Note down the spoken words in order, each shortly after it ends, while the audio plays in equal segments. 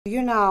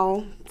You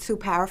know, to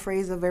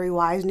paraphrase a very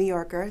wise New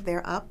Yorker,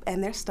 they're up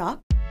and they're stuck.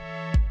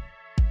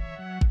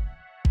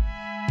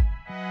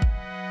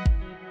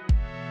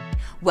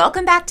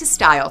 Welcome back to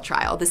Style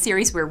Trial, the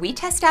series where we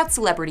test out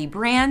celebrity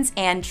brands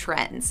and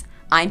trends.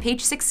 I'm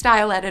Page 6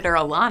 style editor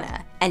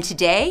Alana, and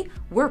today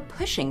we're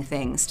pushing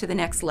things to the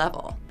next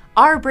level.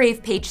 Our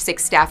brave Page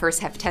 6 staffers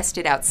have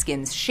tested out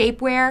Skims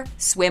shapewear,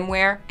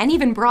 swimwear, and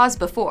even bras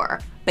before,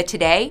 but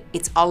today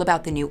it's all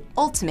about the new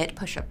Ultimate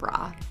Push-Up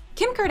Bra.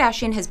 Kim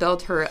Kardashian has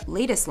billed her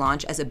latest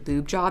launch as a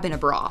boob job in a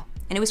bra,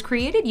 and it was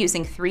created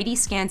using 3D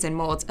scans and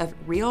molds of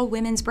real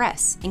women's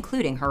breasts,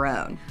 including her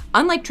own.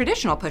 Unlike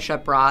traditional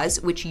push-up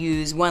bras, which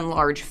use one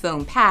large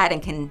foam pad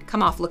and can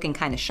come off looking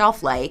kind of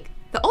shelf-like,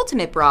 the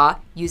Ultimate Bra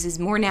uses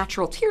more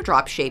natural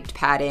teardrop-shaped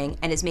padding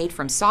and is made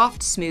from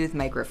soft, smooth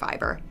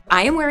microfiber.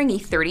 I am wearing a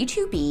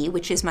 32B,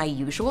 which is my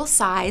usual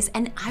size,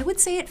 and I would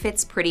say it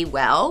fits pretty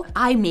well.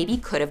 I maybe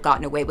could have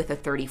gotten away with a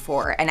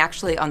 34, and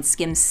actually on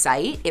Skims'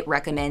 site, it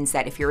recommends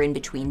that if you're in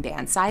between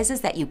band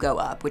sizes that you go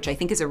up, which I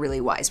think is a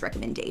really wise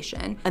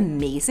recommendation.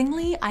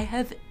 Amazingly, I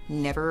have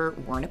never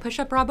worn a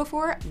push-up bra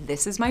before.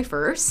 This is my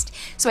first,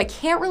 so I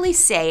can't really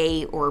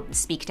say or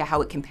speak to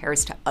how it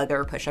compares to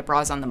other push-up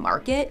bras on the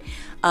market.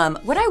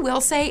 What I will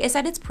say is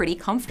that it's pretty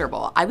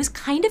comfortable. I was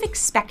kind of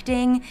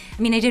expecting,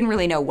 I didn't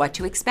really know what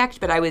to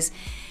expect, but I was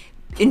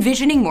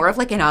envisioning more of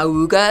like an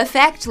auga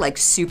effect, like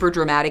super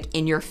dramatic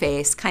in your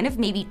face, kind of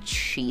maybe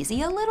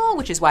cheesy a little,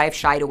 which is why I've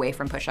shied away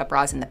from push-up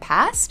bras in the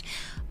past.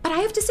 But I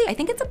have to say, I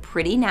think it's a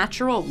pretty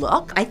natural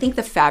look. I think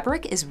the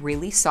fabric is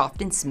really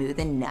soft and smooth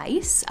and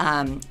nice.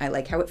 I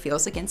like how it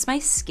feels against my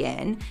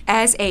skin.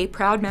 As a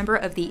proud member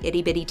of the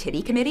Itty Bitty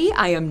Titty Committee,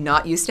 I am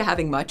not used to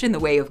having much in the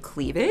way of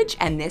cleavage,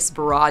 and this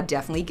bra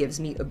definitely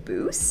gives me a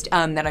boost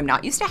that I'm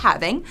not used to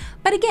having.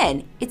 But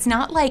again, it's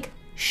not like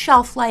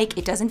shelf-like,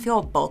 it doesn't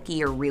feel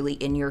bulky or really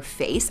in your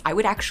face. I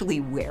would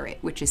actually wear it,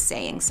 which is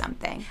saying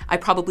something. I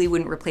probably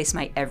wouldn't replace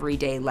my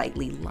everyday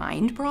lightly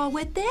lined bra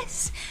with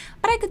this,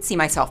 but I could see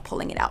myself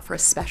pulling it out for a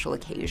special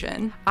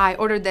occasion. I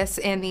ordered this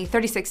in the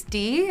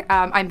 36D.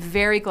 I'm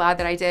very glad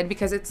that I did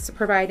because it's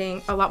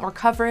providing a lot more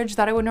coverage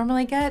that I would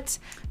normally get.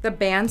 The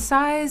band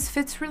size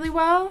fits really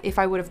well. If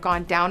I would have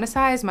gone down a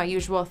size, my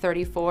usual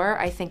 34,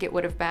 I think it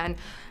would have been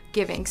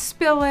giving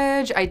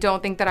spillage. I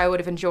don't think that I would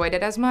have enjoyed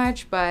it as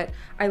much, but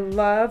I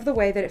love the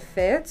way that it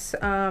fits.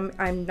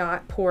 I'm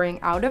not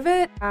pouring out of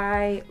it.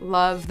 I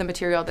love the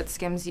material that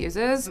Skims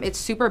uses. It's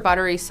super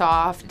buttery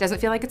soft. It doesn't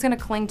feel like it's gonna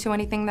cling to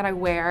anything that I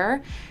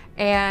wear.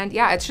 And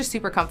yeah, it's just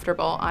super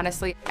comfortable,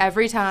 honestly.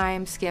 Every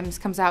time Skims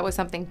comes out with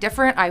something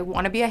different, I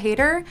wanna be a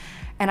hater,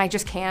 and I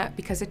just can't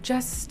because it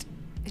just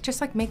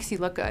like makes you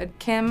look good.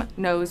 Kim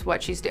knows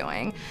what she's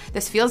doing.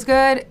 This feels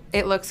good,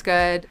 it looks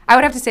good. I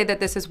would have to say that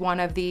this is one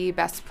of the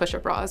best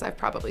push-up bras I've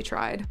probably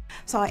tried.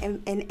 So I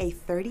am in a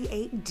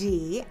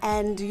 38D,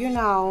 and you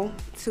know,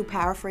 to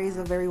paraphrase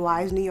a very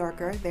wise New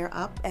Yorker, they're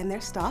up and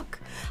they're stuck.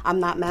 I'm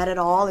not mad at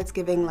all. It's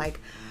giving like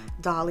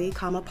Dolly,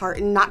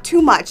 Parton, not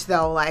too much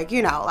though, like,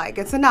 you know, like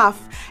it's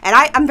enough. And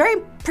I'm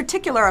very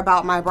particular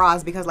about my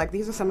bras because like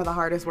these are some of the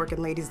hardest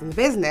working ladies in the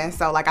business,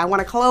 so like I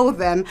want to clothe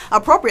them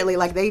appropriately.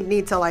 Like they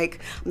need to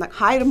like, I'm like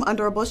hide them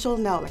under a bushel,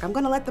 no, like I'm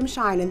gonna let them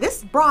shine, and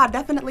this bra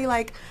definitely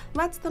like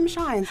lets them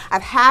shine.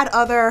 I've had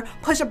other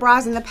push-up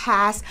bras in the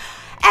past,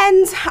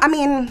 and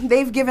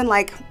they've given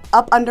like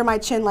up under my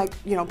chin, like,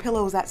 you know,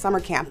 pillows at summer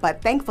camp, but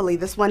thankfully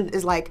this one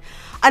is like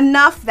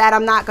enough that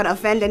I'm not gonna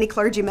offend any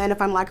clergymen if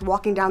I'm like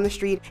walking down the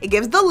street. It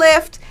gives the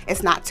lift,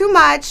 it's not too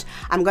much.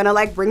 I'm gonna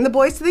like bring the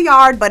boys to the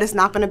yard, but it's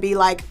not gonna be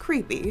like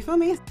creepy, you feel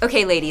me?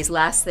 Okay ladies,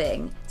 last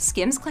thing.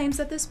 Skims claims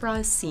that this bra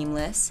is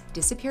seamless,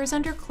 disappears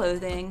under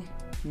clothing,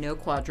 no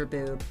quadra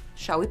boob.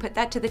 Shall we put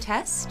that to the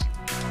test?